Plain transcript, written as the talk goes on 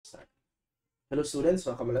Hello students,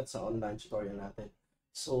 welcome ulit sa online tutorial natin.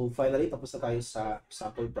 So finally, tapos na tayo sa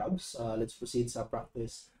sample probs. Let's proceed sa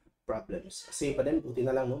practice problems. Kasi pa din, buti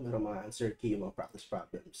na lang, no? Merong mga answer key yung mga practice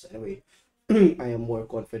problems. Anyway, I am more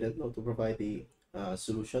confident, no, to provide the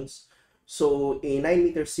solutions. So a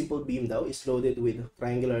 9-meter simple beam daw is loaded with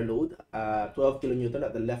triangular load, 12 kN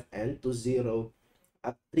at the left end to 0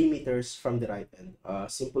 at 3 meters from the right end.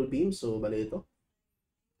 Simple beam, so bali ito.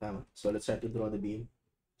 So let's try to draw the beam.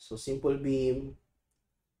 So, simple beam,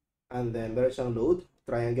 and then meron siyang load,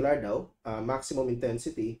 triangular daw, maximum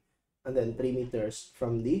intensity, and then 3 meters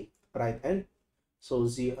from the right end. So,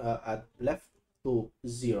 at left to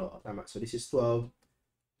 0. Tama. So, this is 12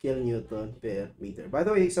 kilonewton per meter. By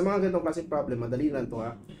the way, sa mga ganitong klaseng problem, madali lang ito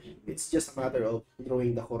ha. It's just a matter of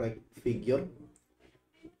drawing the correct figure.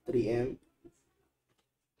 3M,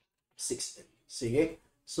 6M. Sige.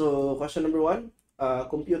 So, question number 1.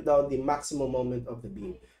 Compute daw the maximum moment of the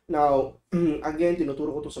beam. Now, again,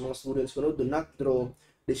 tinuturo ko to sa mga students ko, no? Do not draw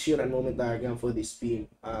the shear and moment diagram for this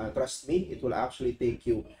beam. Trust me, it will actually take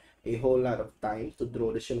you a whole lot of time to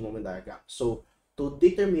draw the shear and moment diagram. So, to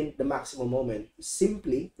determine the maximum moment,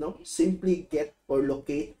 simply get or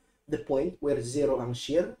locate the point where 0 ang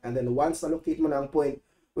shear, and then once na-locate mo na ang point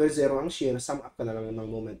where 0 ang shear, sum up ka na lang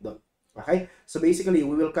ng moment doon. Okay? So, basically,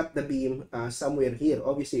 we will cut the beam somewhere here.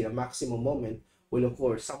 Obviously, the maximum moment will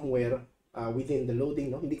occur somewhere within the loading,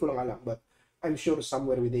 no? Hindi ko lang alam, but I'm sure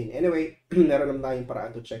somewhere within. Anyway, meron naman tayong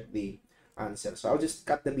paraan to check the answer. So, I'll just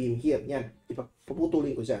cut the beam here. Yan,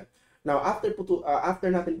 ipapuputulin ko dyan. Now, after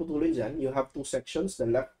natin putulin dyan, you have two sections, the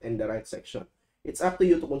left and the right section. It's up to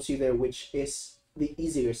you to consider which is the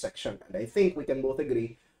easier section. And I think we can both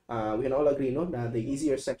agree, we can all agree, no, na the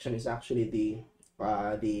easier section is actually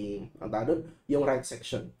yung right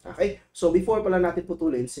section. Okay? So, before pala natin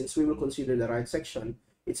putulin, since we will consider the right section,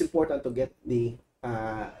 it's important to get the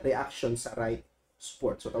reaction sa right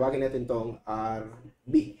support. So, tawagin natin tong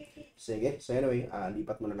RB. Sige. So, anyway,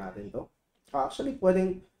 lipat muna natin to. Actually,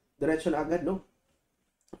 pwedeng diretso na agad, no?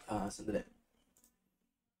 Sandali.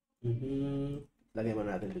 Lagay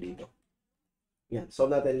muna natin ito dito. Yan.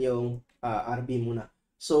 Solve natin yung RB muna.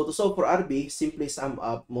 So, to solve for RB, simply sum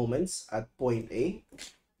up moments at point A.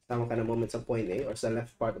 Tama ka ng moments at point A or sa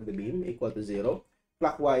left part of the beam equal to 0.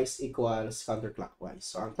 Clockwise equals counterclockwise.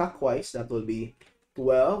 So, ang clockwise, that will be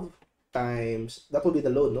 12 times, that will be the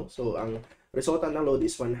load, no? So, ang resultant ng load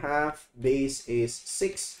is 1/2, base is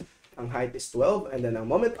 6, ang height is 12, and then ang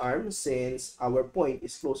moment arm, since our point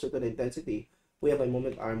is closer to the intensity, we have a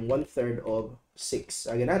moment arm 1/3 of 6.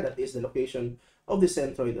 Again, that is the location of the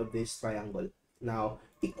centroid of this triangle. Now,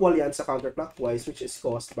 equal yan sa counterclockwise, which is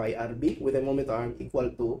caused by RB with a moment arm equal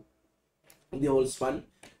to the whole span,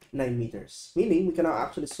 9 meters. Meaning, we can now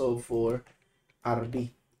actually solve for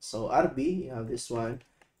RB. So, RB, you have this one.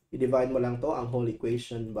 I-divide mo lang to, ang whole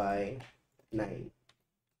equation by 9.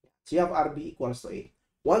 So, you have RB equals to 8.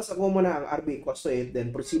 Once nakuha mo na ang RB equals to 8,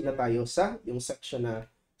 then proceed na tayo sa yung section na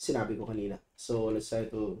sinabi ko kanina. So, let's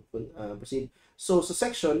try to proceed. So, sa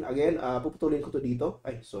section, again, puputulin ko to dito.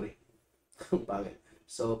 Ay, sorry. Bagay.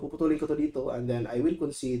 So, puputulin ko to dito, and then I will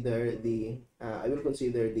consider the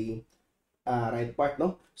right part,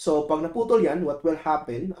 no? So, pag naputol yan, what will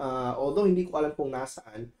happen, although hindi ko alam kung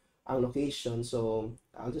nasaan ang location, so,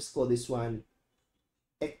 I'll just call this one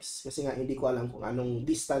X, kasi nga hindi ko alam kung anong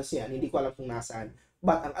distance yan, hindi ko alam kung nasaan.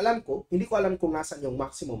 But, ang alam ko, hindi ko alam kung nasaan yung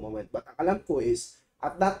maximum moment, but ang alam ko is,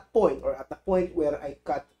 at that point, or at the point where I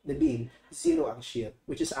cut the beam, 0 ang shear,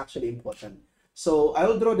 which is actually important. So, I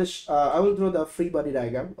will draw the free body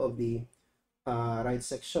diagram of the right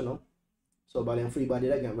section, no? So, bali ang free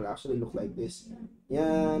body diagram will actually look like this.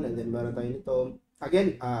 Yan, and then meron tayo nito.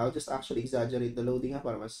 Again, I'll just actually exaggerate the loading ha,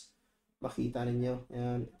 para mas makita ninyo.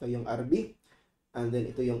 Yan, ito yung RB. And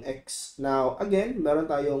then, ito yung X. Now, again,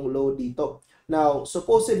 meron tayong load dito. Now,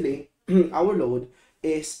 supposedly, our load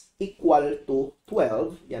is equal to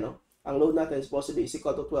 12. Yan, no? Ang load natin supposedly is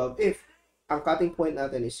equal to 12 if ang cutting point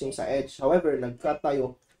natin is yung sa edge. However, nag-cut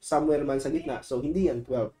tayo somewhere man sa gitna. So, hindi yan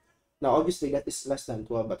 12. Now, obviously, that is less than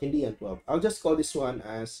 12, but hindi yan 12. I'll just call this one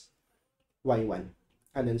as Y1.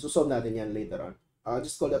 And then, susolve natin yan later on. I'll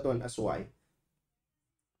just call that one as Y.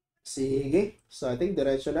 Sige. So, I think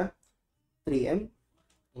diretso na. 3M.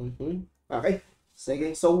 Okay.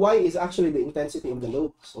 Sige. So, Y is actually the intensity of the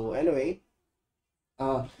load. So, anyway.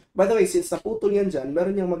 By the way, since naputol yan dyan,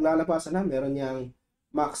 meron niyang maglalabasan na. Meron niyang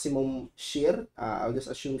maximum shear. I'll just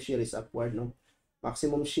assume shear is upward, no?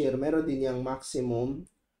 Maximum shear. Meron din niyang maximum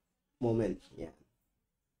moment. Yan.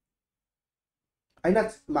 Ay, not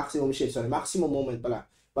maximum shear, sorry. Maximum moment pala.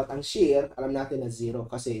 But ang shear, alam natin na 0.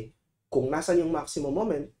 Kasi kung nasan yung maximum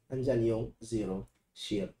moment, andyan yung 0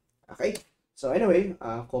 shear. Okay? So anyway,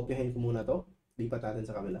 kopyahin ko muna to. Lipat natin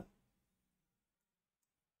sa kabila.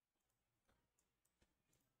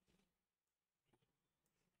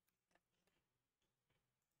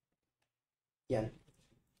 Yan.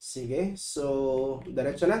 Sige. So,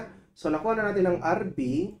 diretso na. So, nakuha na natin ang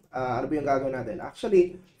RB. Ano ba yung gagawin natin?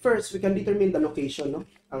 Actually, first, we can determine the location, no?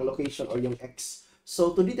 Ang location or yung X.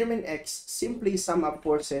 So, to determine X, simply sum up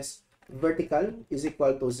forces vertical is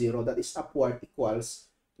equal to 0. That is upward equals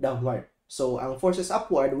downward. So, ang forces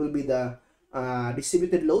upward will be the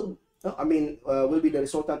distributed load. No? Will be the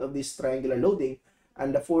resultant of this triangular loading.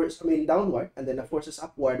 And the force, downward. And then the forces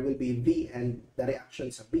upward will be V and the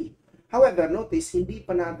reaction sa B. However, notice, hindi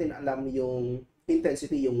pa natin alam yung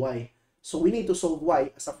intensity, yung Y. So, we need to solve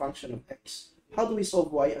Y as a function of X. How do we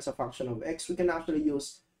solve Y as a function of X? We can actually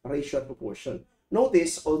use ratio and proportion.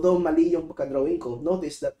 Notice, although mali yung pagka-drawing ko,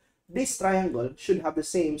 notice that this triangle should have the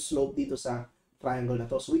same slope dito sa triangle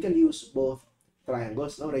na to. So, we can use both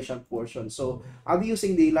triangles, no? Ratio and proportion. So, I'll be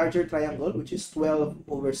using the larger triangle, which is 12/6.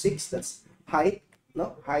 That's height,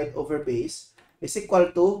 no? Height over base. Is equal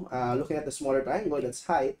to, looking at the smaller triangle, that's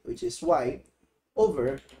height, which is Y,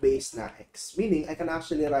 over base na X. Meaning, I can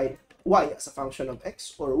actually write Y as a function of X,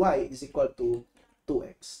 or Y is equal to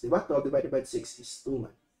 2X. Diba? 12 divided by 6 is 2 man.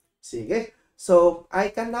 Sige. So, I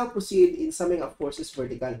can now proceed in summing up forces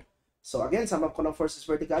vertical. So, again, sum up ko ng forces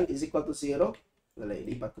vertical is equal to 0.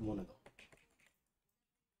 Lipat ko muna to.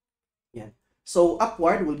 Yan. So,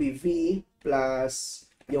 upward will be V plus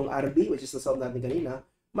yung RB, which is na-solve natin kanina,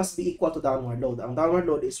 must be equal to downward load. Ang downward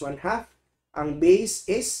load is 1/2. Ang base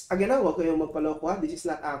is, again, huwag kayong magpaloko ha, this is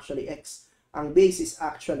not actually X. Ang base is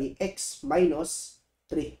actually X minus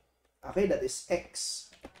 3. Okay, that is X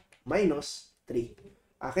minus 3.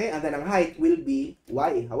 Okay, and then ang height will be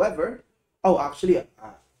Y. However, actually,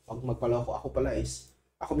 huwag magpaloko, ako pala is,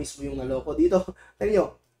 ako mismo yung naloko dito. Tignan nyo,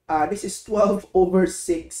 this is 12/6.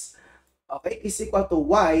 Okay, is equal to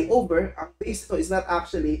Y over, ang base ito is not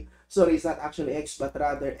actually, it's not actually X, but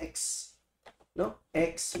rather X, no?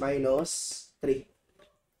 X minus 3.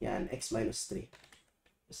 Yan, X minus 3.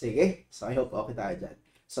 Sige, so I hope okay tayo dyan.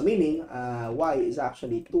 So meaning, Y is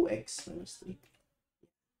actually 2X minus 3.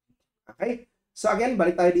 Okay, so again,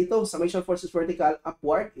 balik tayo dito. Summation forces vertical,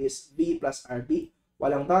 upward is V plus RB,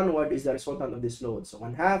 while ang downward is the resultant of this load. So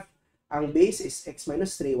 1/2, ang base is X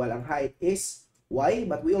minus 3, while ang height is Y,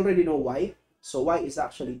 but we already know Y, so Y is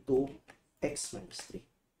actually 2X minus 3.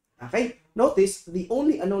 Okay? Notice, the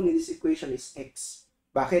only unknown in this equation is X.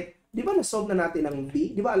 Bakit? Di ba na-solve na natin ang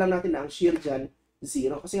B? Di ba alam natin na ang shear dyan,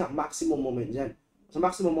 0? Kasi nga, maximum moment dyan. So,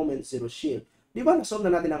 maximum moment, 0 shear. Di ba na-solve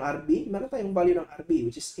na natin ang RB? Meron tayong value ng RB,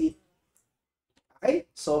 which is 8. Okay?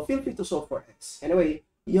 So, feel free to solve for X. Anyway,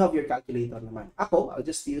 you have your calculator naman. Ako, I'll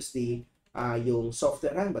just use the yung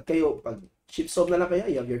software. But kayo, pag sheet solve na lang kayo,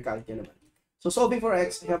 you have your calculator naman. So, solving for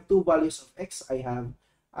X, I have two values of X. I have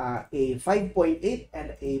a 5.8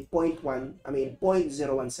 and a 0.017.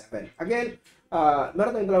 Again,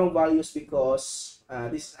 meron tayong dalawang values because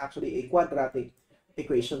this is actually a quadratic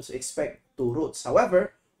equation, so expect two roots.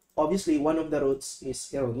 However, obviously, one of the roots is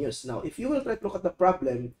erroneous. Now, if you will try to look at the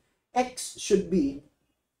problem, X should be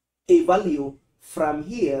a value from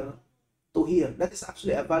here to here. That is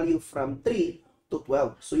actually a value from 3 to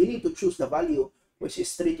 12. So, you need to choose the value which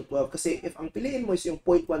is 3 to 12. Kasi if ang piliin mo is yung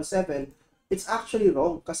 0.17, it's actually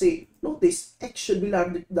wrong kasi notice, X should be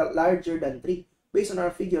larger than 3. Based on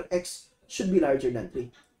our figure, X should be larger than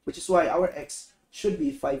 3, which is why our X should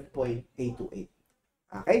be 5.828.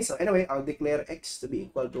 Okay, so anyway, I'll declare X to be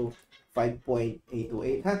equal to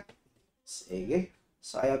 5.828, ha? Sige.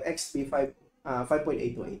 So I have X to be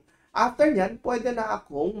 5.828. After nyan, pwede na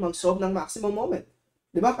akong mag-solve ng maximum moment.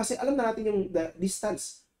 Diba? Kasi alam na natin yung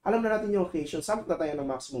distance. Alam na natin yung occasion. Sum na tayo ng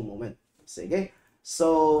maximum moment. Sige.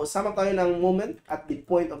 So, sum up tayo ng moment at the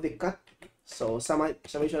point of the cut. So,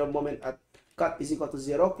 summation of moment at cut is equal to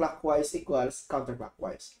 0. Clockwise equals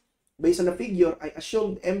counterclockwise. Based on the figure, I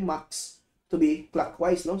assumed M max to be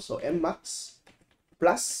clockwise, no? So, M max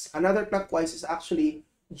plus another clockwise is actually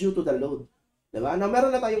due to the load. Diba? Now,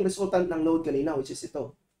 meron na tayong resultant ng load kanina, which is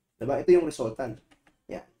ito. Diba? Ito yung resultant.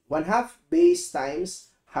 Yeah. 1/2 base times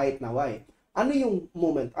height na Y. Ano yung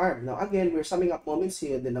moment arm? Now, again, we're summing up moments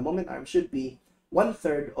here. Then, the moment arm should be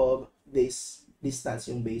 1/3 of this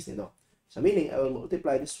distance, yung base nito. So, meaning, I will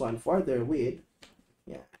multiply this one further with,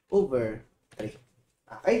 over 3.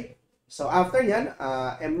 Okay? So, after yan,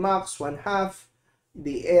 M max 1/2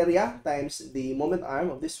 the area times the moment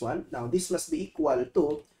arm of this one. Now, this must be equal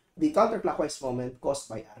to the counterclockwise moment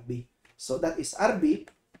caused by RB. So, that is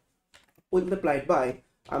RB multiplied by,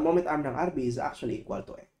 ang moment arm ng RB is actually equal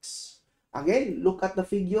to X. Again, look at the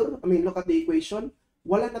figure, look at the equation.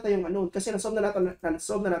 wala na tayong unknown kasi na-solve na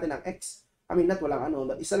natin ang x. I mean, not walang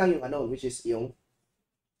unknown, but isa lang yung unknown, which is yung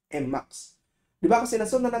M max. Di ba kasi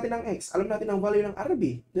na-solve na natin ang x, alam natin ang value ng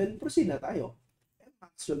RB, then proceed na tayo. M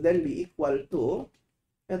max should then be equal to,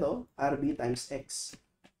 ito, RB times x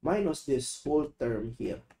minus this whole term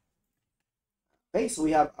here. Okay, so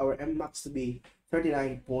we have our M max to be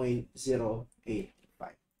 39.085.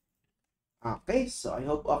 Okay, so I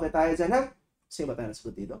hope okay tayo dyan, ha? Sino ba tayo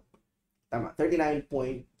nasagot dito? Tama,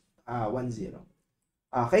 39.10.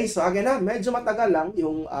 Okay, so again na, medyo matagal lang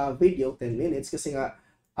yung video, 10 minutes, kasi nga,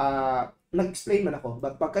 nag-explain man ako.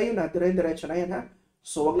 But pag kayo na, dire-diretso na yan, ha?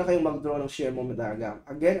 So, wag na kayong mag-draw ng shear moment diagram.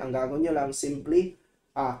 Again, ang gagawin nyo lang, simply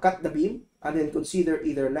cut the beam, and then consider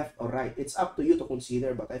either left or right. It's up to you to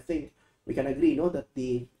consider, but I think we can agree, no, that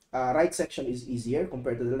the right section is easier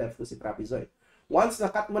compared to the left kasi trapezoid. Once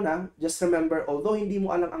na-cut mo na, just remember, although hindi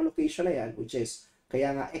mo alam ang location na yan, which is,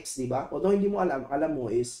 kaya nga x, di ba? Although hindi mo alam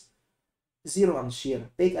mo is 0 ang shear.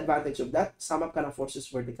 Take advantage of that, sum up ka ng forces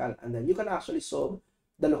vertical, and then you can actually solve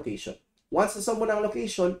the location. Once na-solve mo na ang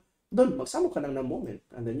location, doon, magsama ka ng moment,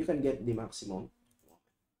 and then you can get the maximum.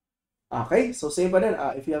 Okay, so same pa din,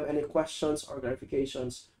 if you have any questions or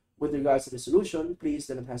clarifications with regards to the solution, please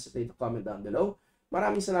do not hesitate to comment down below.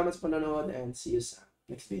 Maraming salamat sa panonood and see you sa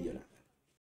next video na.